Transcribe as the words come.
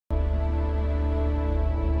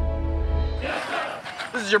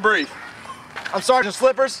This is your brief. I'm Sergeant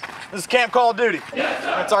Slippers. This is Camp Call of Duty. Yes,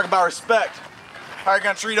 we're gonna talk about respect. How you're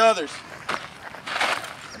gonna treat others.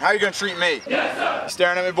 And how you're gonna treat me. Yes, sir. You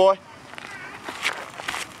staring at me, boy?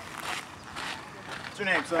 What's your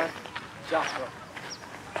name, son? Joshua.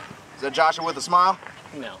 Is that Joshua with a smile?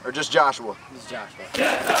 No. Or just Joshua? This is Joshua.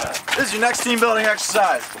 Yes, sir. This is your next team building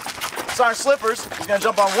exercise. Sergeant Slippers is gonna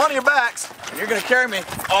jump on one of your backs, and you're gonna carry me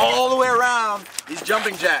all the way around these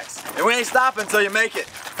jumping jacks. And we ain't stopping until you make it.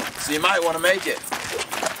 So you might want to make it.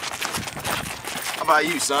 How about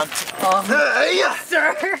you, son? Yes,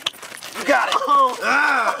 sir. You got it.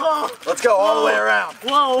 Let's go all the way around.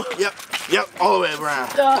 Whoa. Yep, all the way around.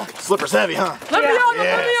 Slipper's heavy, huh? Let me on him,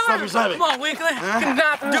 yeah, let me on him. Slipper's heavy. Come on, Weekly. I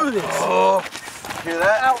cannot do this. Oh, hear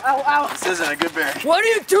that? Ow, ow, ow. This isn't a good bear. What are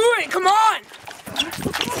you doing? Come on.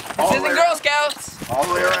 This isn't Girl Scouts. All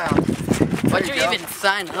the way around. Why'd you even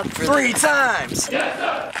sign up for 3 times. Yes,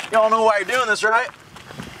 sir. Y'all know why you're doing this, right?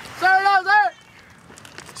 Sir, no, sir.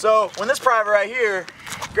 So, when this private right here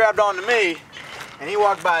grabbed onto me, and he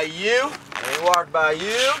walked by you, and he walked by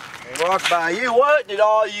you, and he walked by you, what did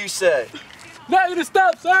all you say? Negative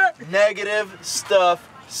stuff, sir. Negative stuff,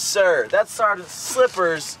 sir. That's Sergeant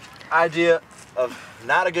Slipper's idea of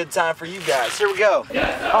not a good time for you guys. Here we go.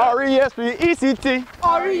 Yes, R-E-S-P-E-C-T.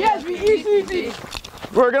 R-E-S-P-E-C-T.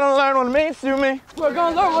 We're gonna learn what it means to me. We're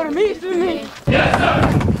gonna learn what it means to me. Yes,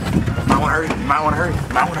 sir. Might want to hurry. Might want to hurry.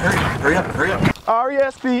 Might want to hurry. Hurry up. Hurry up.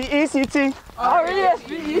 R-E-S-P-E-C-T.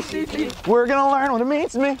 R-E-S-P-E-C-T. We're gonna learn what it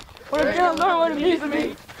means to me. We're gonna learn what it means to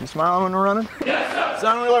me. You smiling when we're running? Yes, sir.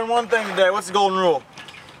 Son, we learned one thing today. What's the golden rule?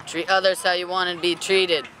 Treat others how you want to be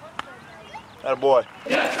treated. Atta boy.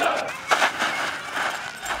 Yes, sir.